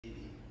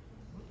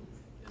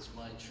is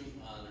my true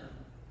honor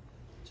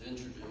to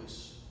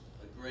introduce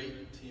a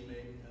great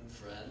teammate and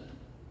friend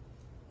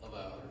of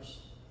ours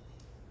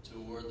to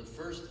award the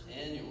first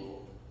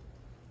annual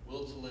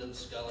Will to Live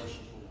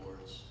Scholarship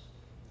Awards.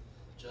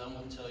 John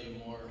will tell you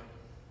more,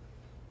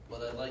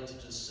 but I'd like to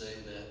just say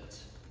that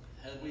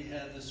had we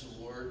had this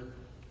award,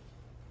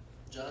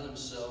 John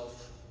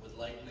himself would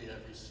likely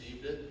have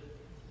received it.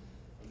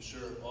 I'm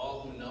sure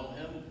all who know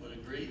him would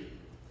agree.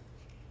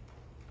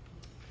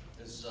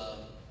 His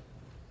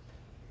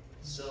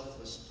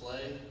selfless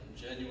play and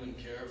genuine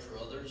care for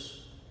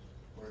others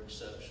were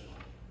exceptional.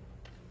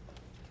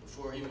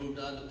 Before he moved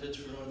on to pitch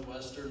for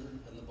Northwestern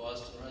and the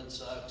Boston Red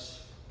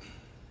Sox,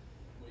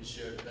 we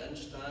shared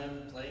bench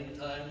time, playing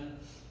time,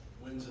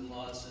 wins and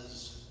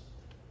losses,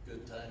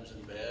 good times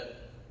and bad.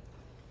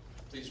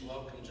 Please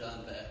welcome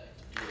John back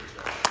to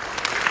BHS.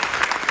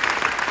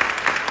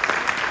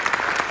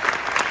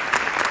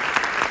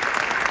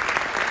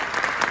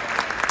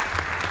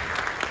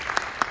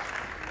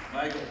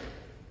 Michael,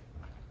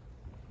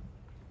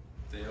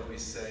 they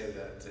always say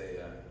that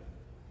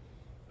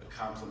a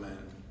compliment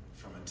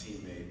from a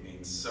teammate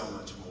means so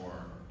much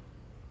more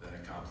than a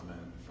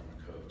compliment from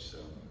a coach. So,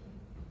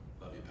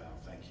 love you, pal.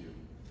 Thank you.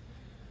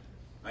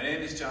 My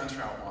name is John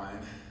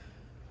Trautwein.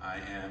 I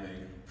am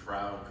a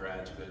proud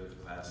graduate of the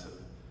class of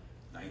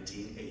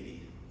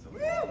 1980. It's a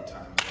long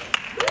time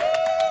ago.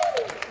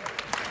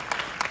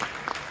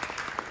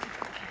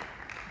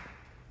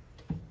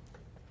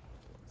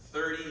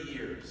 30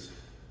 years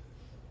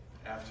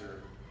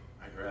after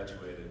I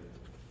graduated,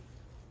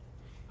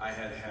 I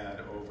had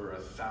had over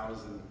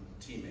 1,000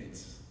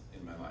 teammates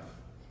in my life,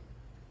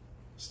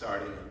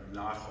 starting at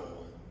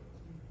Knothole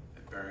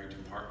at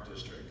Barrington Park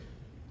District,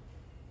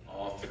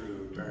 all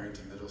through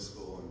Barrington Middle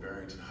School and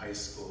Barrington High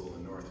School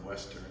and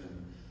Northwestern,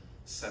 and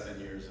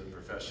 7 years of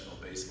professional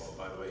baseball.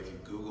 By the way, if you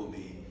Google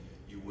me,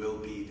 you will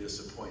be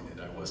disappointed.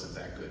 I wasn't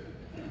that good.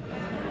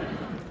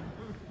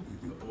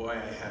 But boy,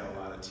 I had a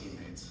lot of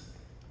teammates.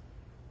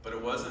 But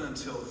it wasn't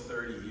until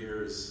 30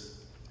 years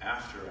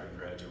after I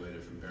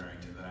graduated from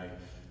Barrington that I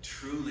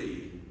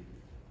truly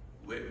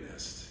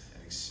witnessed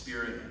and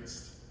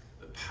experienced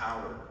the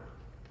power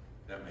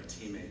that my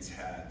teammates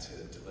had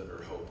to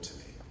deliver hope to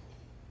me.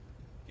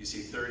 You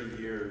see,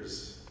 30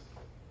 years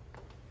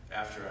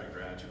after I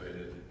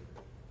graduated,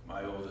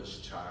 my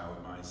oldest child,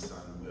 my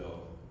son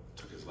Will,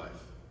 took his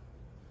life.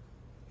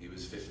 He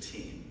was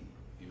 15.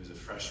 He was a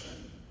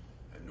freshman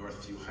at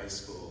Northview High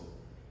School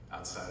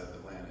outside of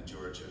Atlanta,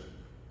 Georgia,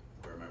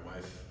 where my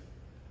wife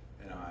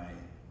and I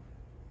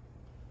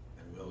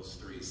and Will's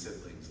 3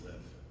 siblings live.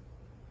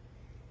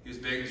 He was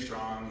big and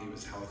strong, he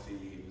was healthy,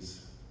 he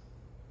was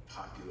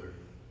popular.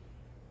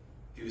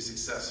 He was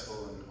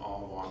successful in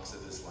all walks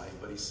of his life,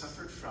 but he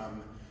suffered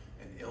from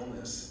an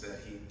illness that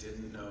he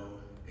didn't know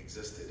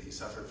existed. He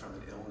suffered from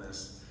an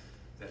illness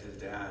that his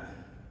dad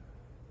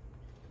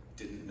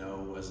didn't know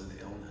was an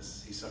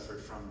illness. He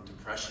suffered from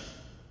depression.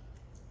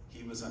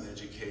 He was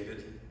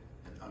uneducated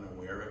and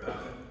unaware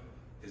about it.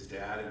 His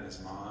dad and his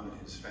mom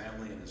and his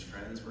family and his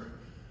friends were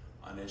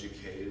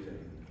uneducated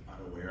and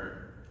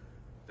unaware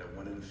that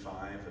 1 in 5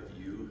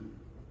 of you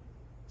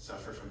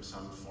suffer from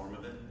some form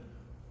of it.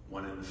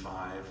 1 in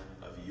 5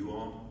 of you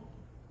all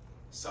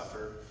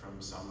suffer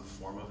from some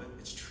form of it.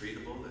 It's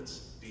treatable,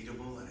 it's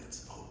beatable, and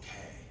it's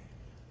okay.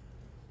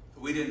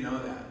 But we didn't know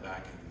that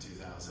back in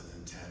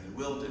 2010, and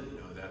Will didn't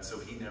know that, so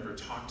he never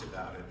talked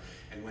about it.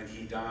 And when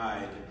he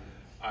died,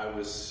 I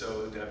was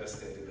so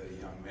devastated that a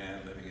young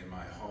man living in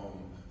my home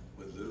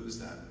would lose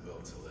that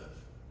will to live.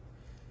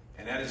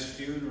 And at his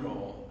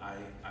funeral,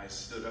 I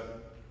stood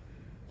up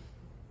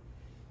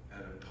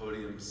at a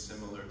podium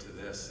similar to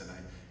this, and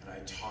I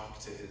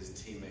talked to his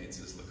teammates,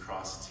 his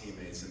lacrosse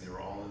teammates, and they were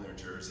all in their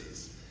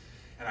jerseys.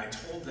 And I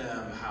told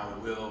them how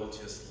Will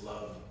just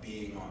loved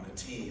being on the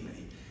team,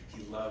 and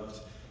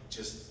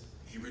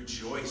he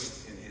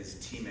rejoiced in his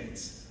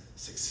teammates'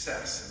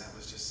 success, and that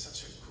was just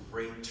such a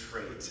great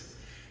trait.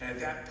 And at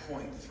that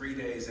point, 3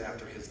 days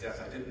after his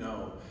death, I didn't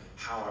know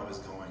how I was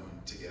going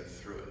to get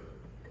through it.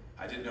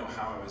 I didn't know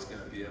how I was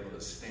going to be able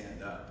to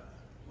stand up,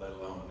 let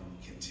alone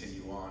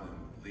continue on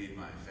and lead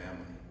my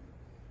family.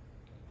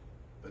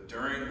 But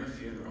during the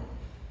funeral,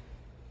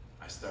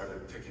 I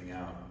started picking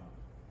out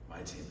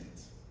my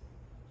teammates.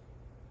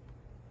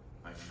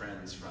 My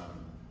friends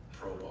from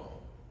pro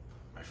ball,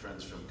 my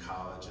friends from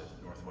college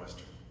at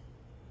Northwestern.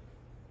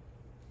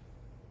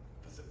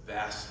 But the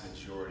vast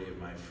majority of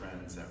my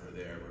friends that were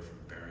there were from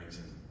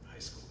Barrington High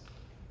School,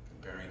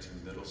 and Barrington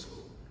Middle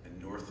School,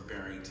 and North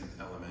Barrington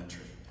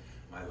Elementary.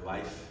 My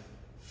life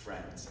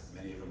friends,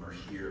 many of them are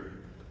here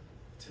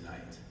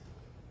tonight.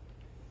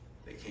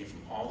 They came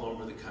from all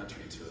over the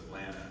country to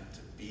Atlanta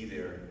to be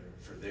there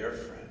for their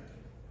friend,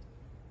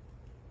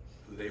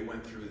 who they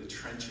went through the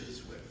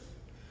trenches with,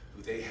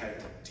 who they had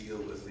to deal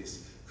with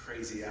these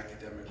crazy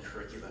academic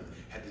curriculum,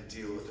 had to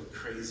deal with the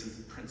crazy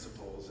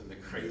principals and the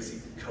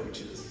crazy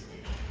coaches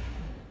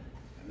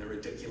and the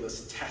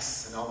ridiculous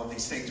tests and all of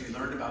these things. We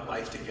learned about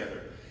life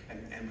together.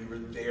 and we were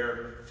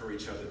there for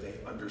each other. They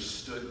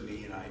understood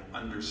me and I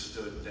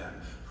understood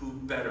them. Who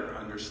better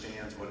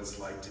understands what it's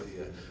like to be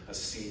a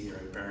senior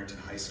at Barrington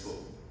High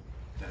School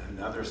than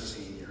another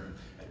senior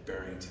at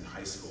Barrington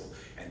High School?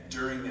 And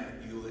during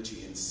that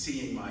eulogy and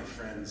seeing my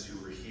friends who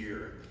were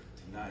here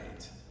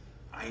tonight,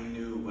 I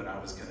knew what I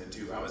was going to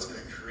do. I was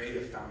going to create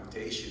a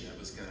foundation that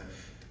was going to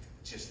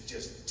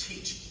just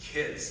teach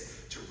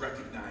kids to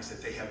recognize that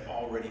they have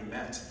already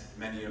met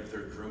many of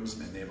their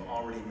groomsmen. They have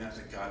already met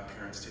the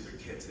godparents to their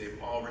kids.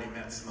 They've already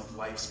met some of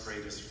life's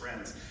greatest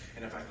friends.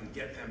 And if I can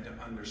get them to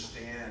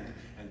understand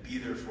and be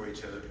there for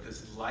each other,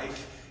 because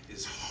life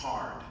is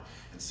hard,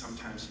 and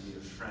sometimes you need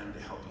a friend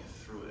to help you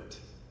through it.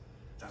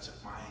 That's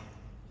what my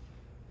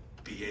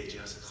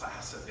BHS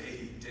class of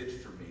 80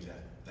 did for me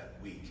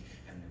that week,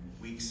 and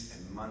weeks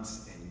and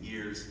months and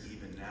years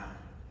even now.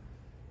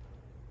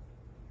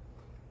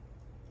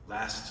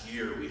 Last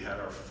year we had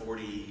our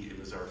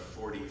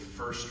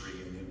 41st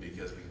reunion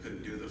because we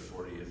couldn't do the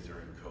 40th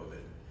during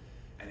COVID.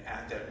 And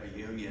at that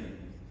reunion,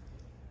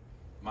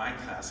 my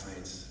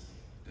classmates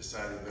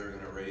decided they were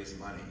going to raise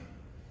money.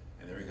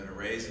 And they were going to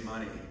raise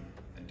money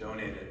and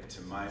donate it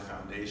to my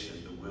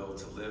foundation, the Will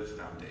to Live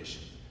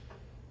Foundation,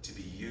 to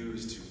be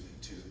used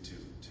to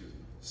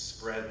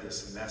spread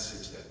this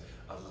message that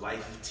a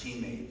life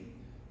teammate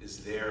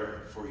is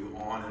there for you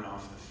on and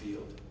off the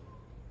field.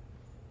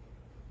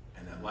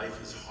 And that life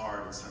is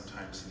hard, and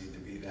sometimes you need to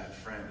be that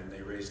friend. And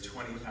they raised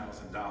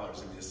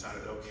 $20,000, and we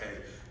decided,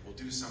 okay, we'll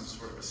do some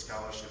sort of a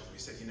scholarship. We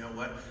said, you know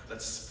what?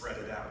 Let's spread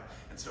it out.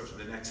 And so for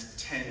the next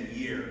 10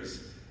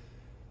 years,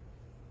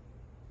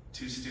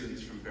 2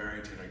 students from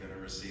Barrington are going to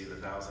receive a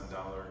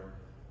 $1,000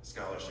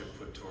 scholarship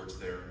put towards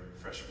their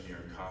freshman year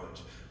in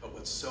college. But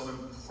what's so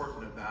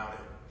important about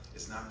it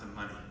is not the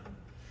money.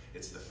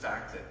 It's the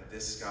fact that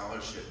this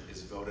scholarship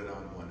is voted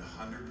on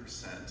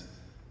 100%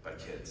 by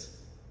kids.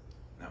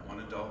 Not one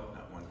adult,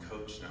 not one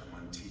coach, not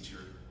one teacher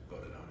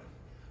voted on it.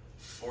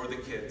 For the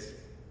kids,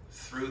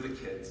 through the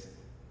kids,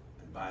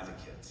 and by the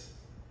kids.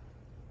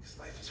 Because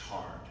life is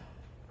hard.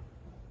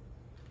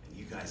 And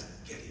you guys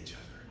get each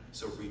other.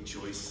 So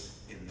rejoice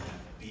in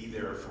that. Be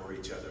there for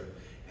each other.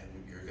 And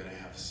you're going to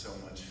have so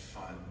much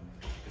fun.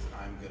 Because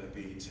I'm going to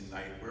be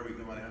tonight. Where are we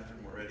going after?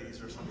 Moretti's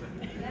or something?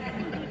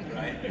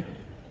 Right?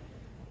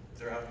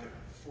 They're out there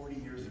 40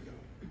 years ago.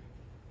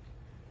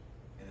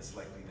 And it's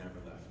like we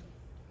never left.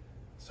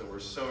 So we're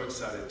so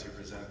excited to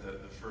present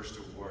the first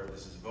award.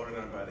 This is voted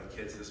on by the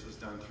kids. This was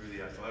done through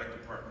the athletic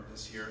department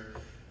this year.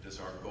 It is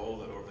our goal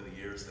that over the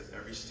years that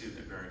every student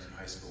at Barrington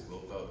High School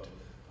will vote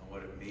on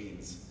what it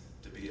means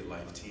to be a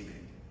life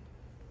teammate.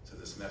 So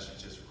this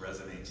message just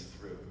resonates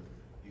through.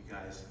 You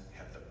guys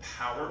have the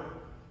power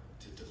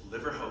to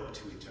deliver hope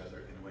to each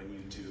other, and when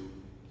you do,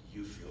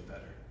 you feel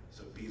better.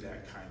 So be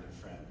that kind of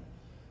friend.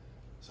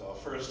 So I'll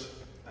first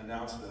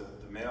announce the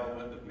male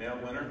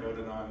winner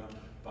voted on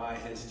by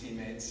his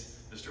teammates,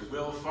 Mr.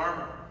 Will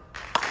Farmer.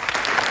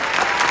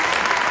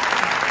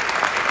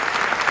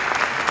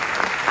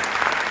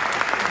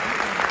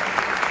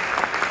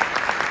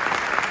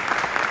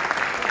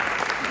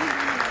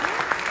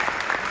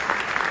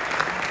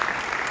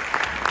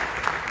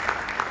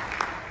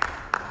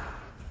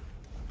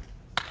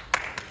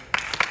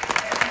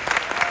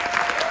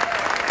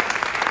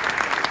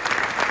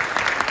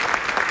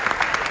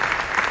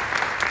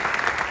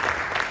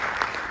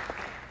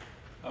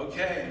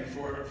 Okay, and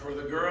for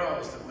the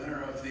girls, the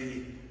winner of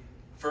the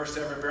first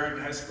ever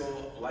Barrington High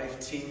School Life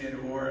Teammate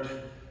Award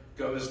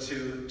goes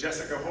to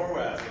Jessica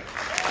Horwath.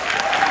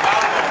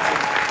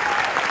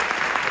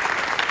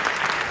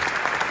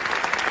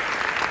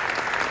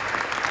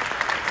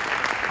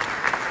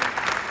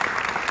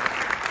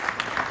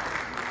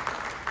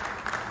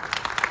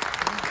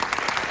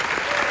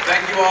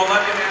 Thank you all.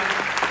 Love you, man.